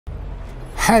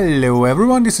Hello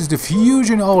everyone, this is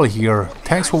TheFusionOwl here.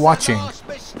 Thanks for watching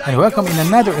and welcome in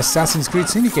another Assassin's Creed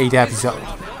Syndicate episode.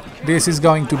 This is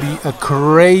going to be a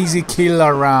crazy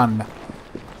killer run.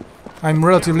 I'm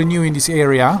relatively new in this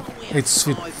area. It's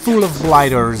full of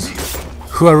blighters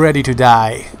who are ready to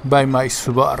die by my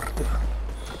sword.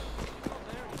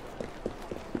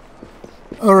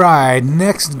 Alright,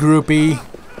 next groupie.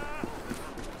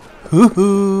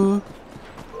 Hoo-hoo!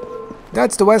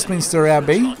 That's the Westminster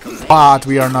Abbey, but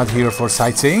we are not here for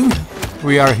sightseeing.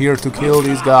 We are here to kill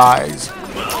these guys.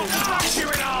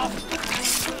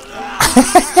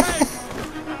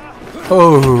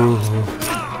 Oh,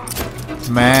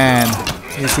 man,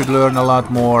 you should learn a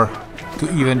lot more to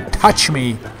even touch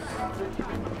me.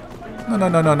 No, no,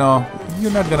 no, no, no.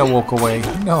 You're not gonna walk away.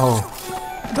 No,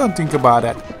 don't think about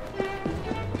it.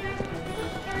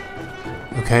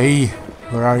 Okay,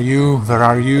 where are you? Where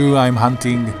are you? I'm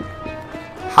hunting.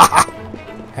 Haha!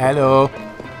 Hello.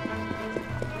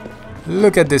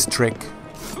 Look at this trick.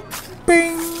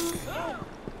 Bing!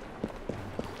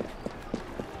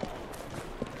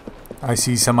 I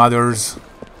see some others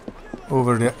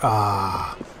over there.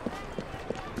 Ah,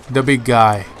 the big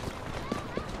guy.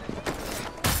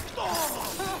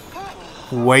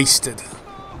 Wasted.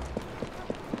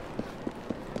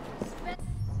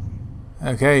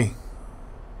 Okay.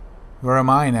 Where am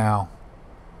I now?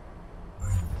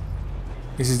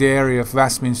 This is the area of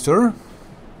Westminster.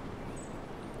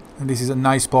 And this is a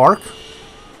nice park.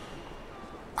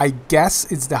 I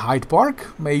guess it's the Hyde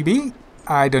Park, maybe?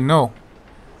 I don't know.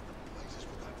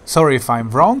 Sorry if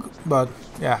I'm wrong, but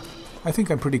yeah, I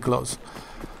think I'm pretty close.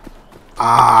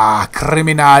 Ah,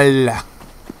 criminal!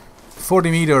 40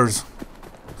 meters.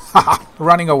 Haha,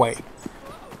 running away.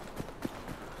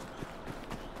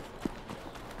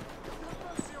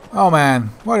 Oh man,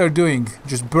 what are you doing?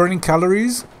 Just burning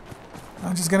calories?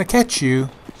 I'm just gonna catch you.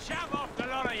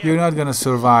 You're not gonna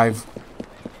survive.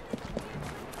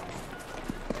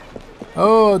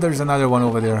 Oh, there's another one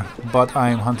over there. But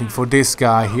I'm hunting for this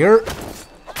guy here.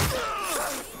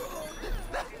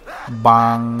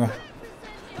 Bang.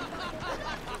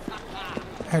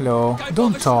 Hello.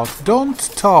 Don't talk. Don't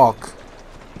talk.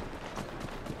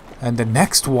 And the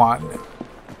next one.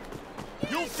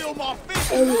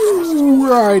 Oh,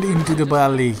 right into the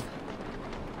belly.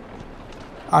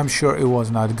 I'm sure it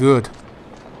was not good.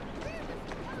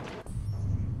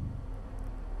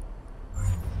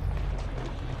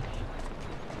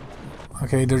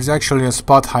 Okay, there's actually a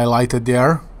spot highlighted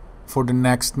there for the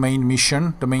next main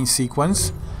mission, the main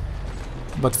sequence.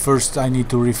 But first I need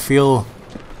to refill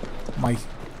my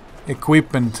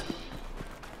equipment.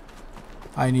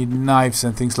 I need knives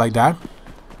and things like that.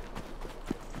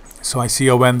 So I see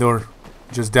a vendor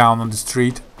just down on the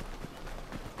street.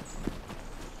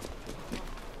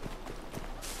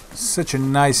 Such a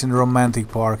nice and romantic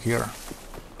park here.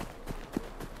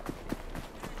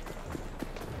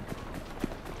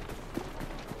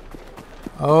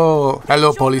 Oh,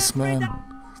 hello policeman.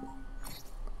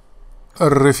 A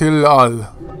refill all.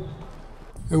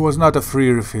 It was not a free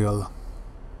refill.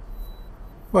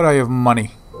 But I have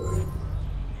money.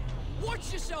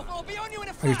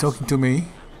 Are you talking to me?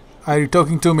 Are you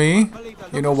talking to me?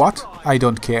 You know what? I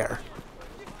don't care.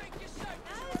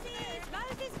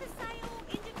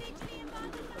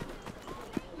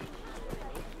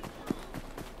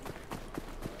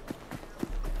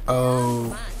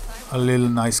 Oh, a little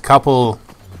nice couple.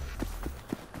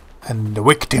 And the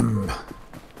victim.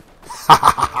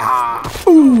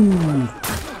 Ooh.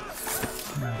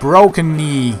 Broken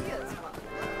knee.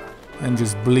 And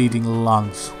just bleeding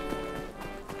lungs.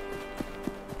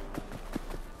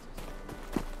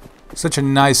 Such a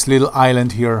nice little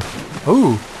island here.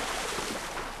 Ooh.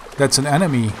 That's an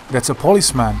enemy. That's a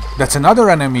policeman. That's another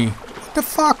enemy. What the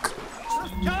fuck?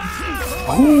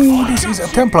 Oh, this is a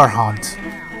Templar hunt.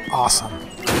 Awesome.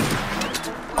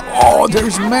 Oh,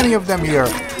 there's many of them here.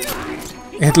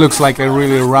 It looks like I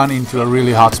really run into a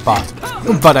really hot spot.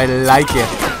 But I like it.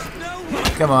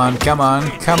 Come on, come on.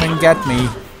 Come and get me.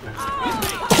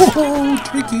 Oh,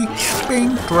 tricky.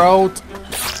 Pink throat.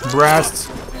 Breasts.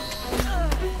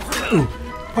 Ooh,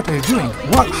 what are you doing?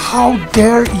 What? How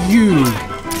dare you?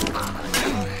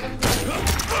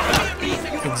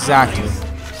 Exactly.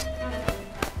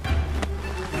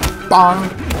 Bang.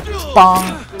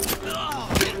 Bang.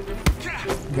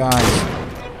 Guys.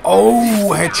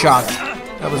 Oh, headshot.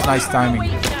 That was nice timing.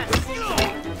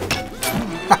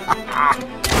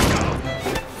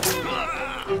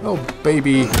 Oh,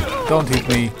 baby. Don't hit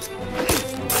me.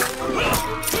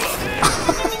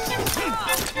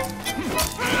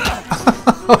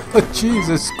 Oh,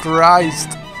 Jesus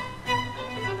Christ.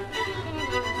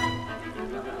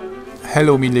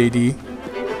 Hello, milady.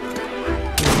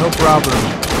 No problem.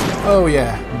 Oh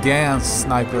yeah, dance,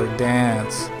 sniper,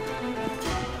 dance.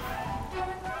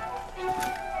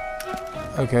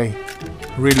 Okay,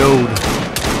 reload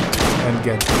and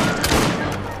get.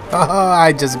 Oh,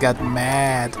 I just got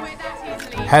mad.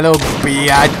 Hello,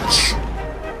 biatch.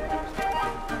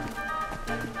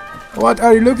 What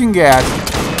are you looking at?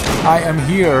 I am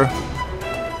here,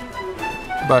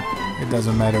 but it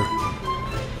doesn't matter.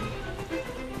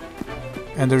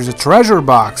 And there's a treasure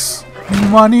box.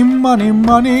 Money, money,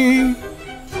 money.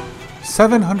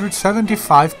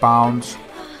 775 pounds.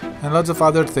 And lots of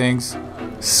other things.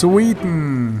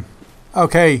 Sweden.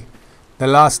 Okay, the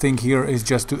last thing here is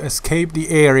just to escape the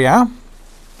area.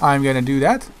 I'm gonna do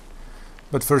that.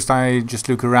 But first I just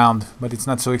look around, but it's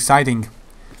not so exciting.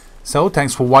 So,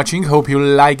 thanks for watching. Hope you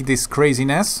like this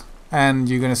craziness. And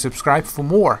you're gonna subscribe for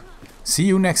more. See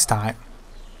you next time.